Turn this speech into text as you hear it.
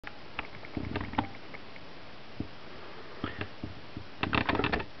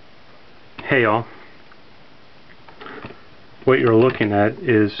Hey y'all, what you're looking at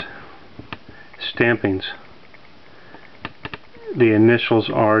is stampings. The initials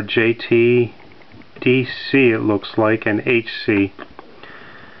are JT, DC it looks like, and HC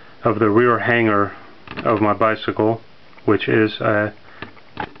of the rear hanger of my bicycle, which is a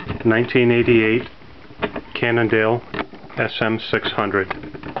 1988 Cannondale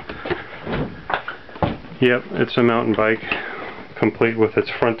SM600. Yep, it's a mountain bike, complete with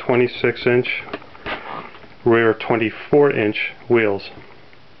its front 26-inch, rear 24-inch wheels.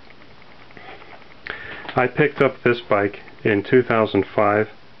 I picked up this bike in 2005,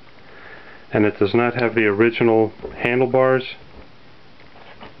 and it does not have the original handlebars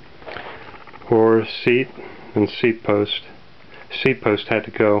or seat and seat post. Seat post had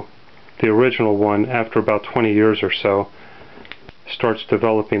to go. The original one, after about 20 years or so, starts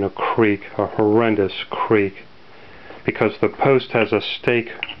developing a creak, a horrendous creak, because the post has a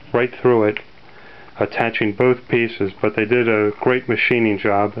stake right through it attaching both pieces, but they did a great machining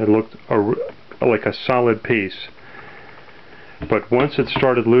job. It looked like a solid piece. But once it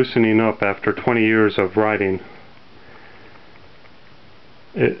started loosening up after 20 years of riding,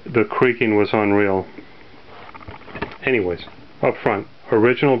 the creaking was unreal. Anyways, up front,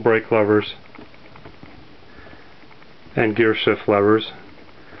 original brake levers and gear shift levers.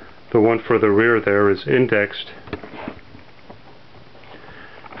 The one for the rear there is indexed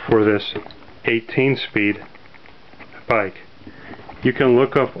for this 18-speed bike. You can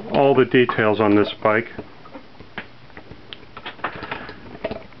look up all the details on this bike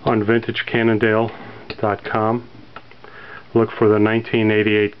on vintagecannondale.com. Look for the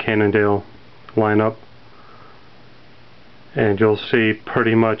 1988 Cannondale lineup, and you'll see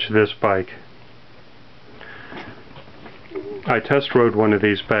pretty much this bike. I test rode one of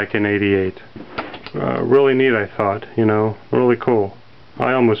these back in '88. Really neat, I thought, you know, really cool.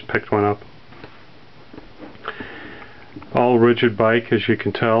 I almost picked one up. All rigid bike, as you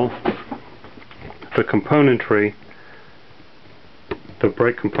can tell. The componentry, the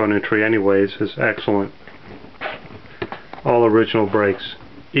brake componentry anyways, is excellent. All original brakes.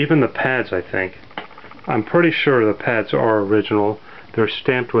 Even the pads, I think. I'm pretty sure the pads are original. They're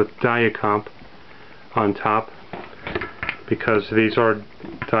stamped with Diacomp on top, because these are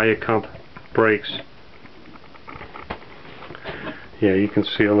Diacomp brakes. Yeah, you can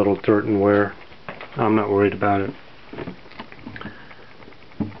see a little dirt and wear. I'm not worried about it.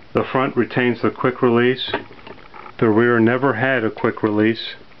 The front retains the quick release. The rear never had a quick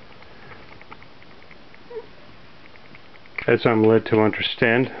release, as I'm led to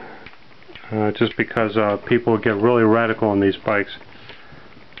understand, just because people get really radical on these bikes.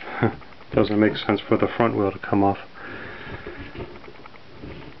 Doesn't make sense for the front wheel to come off.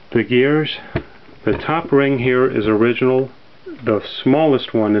 The gears, the top ring here is original. The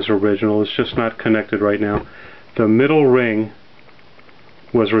smallest one is original, it's just not connected right now. The middle ring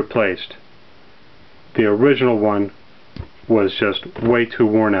was replaced. The original one was just way too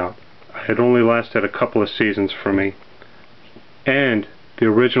worn out. It only lasted a couple of seasons for me. And the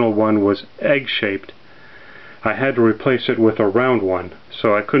original one was egg-shaped. I had to replace it with a round one,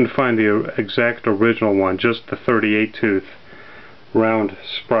 so I couldn't find the exact original one, just the 38 tooth round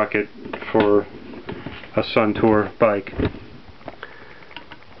sprocket for a Suntour bike,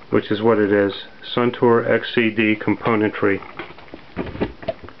 which is what it is. Suntour XCD componentry.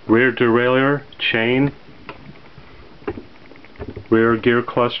 Rear derailleur, chain, rear gear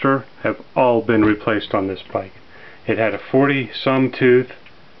cluster have all been replaced on this bike. It had a 40-some tooth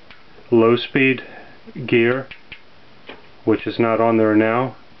low-speed gear, which is not on there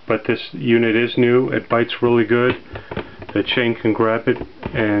now, but this unit is new. It bites really good. The chain can grab it,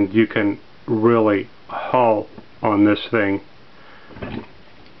 and you can really haul on this thing.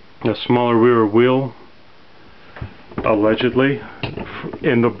 A smaller rear wheel, allegedly,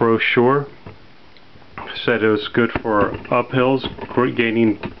 in the brochure, said it was good for uphills,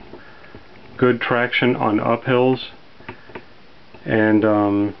 gaining good traction on uphills, and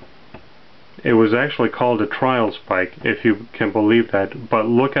it was actually called a trials bike, if you can believe that. But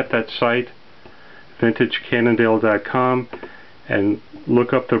look at that site, vintagecannondale.com, and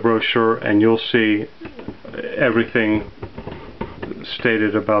look up the brochure, and you'll see everything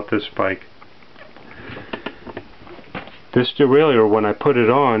stated about this bike. This derailleur, when I put it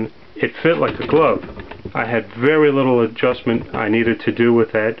on, it fit like a glove. I had very little adjustment I needed to do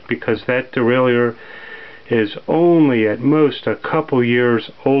with that, because that derailleur is only at most a couple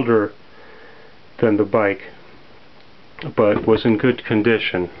years older than the bike, but was in good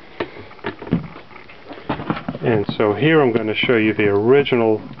condition. And so here I'm going to show you the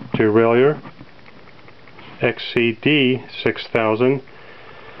original derailleur, XCD 6000,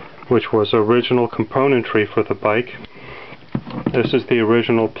 which was original componentry for the bike. This is the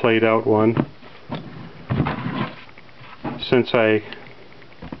original played out one. Since I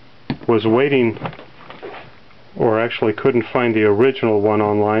was waiting, or actually couldn't find the original one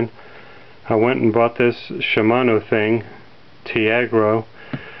online, I went and bought this Shimano thing, Tiagro,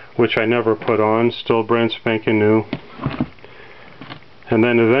 which I never put on, still brand spanking new. And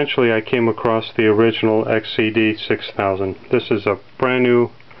then eventually I came across the original XCD6000. This is a brand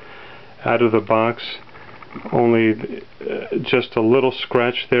new, out of the box, only just a little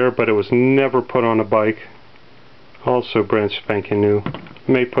scratch there, but it was never put on a bike. Also brand spanking new.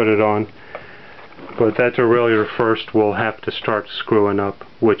 May put it on, but that derailleur first will have to start screwing up,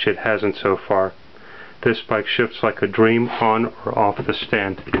 which it hasn't so far. This bike shifts like a dream on or off the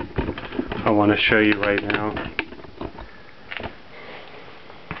stand. I want to show you right now.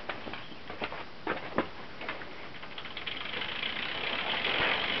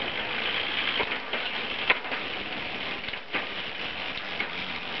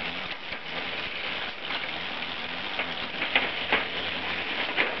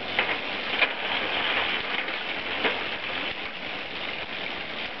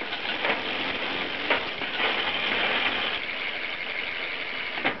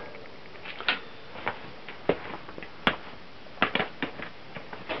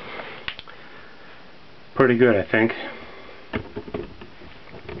 Pretty good, I think.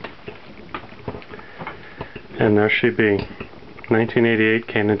 And there she be, 1988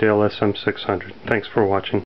 Cannondale SM600. Thanks for watching.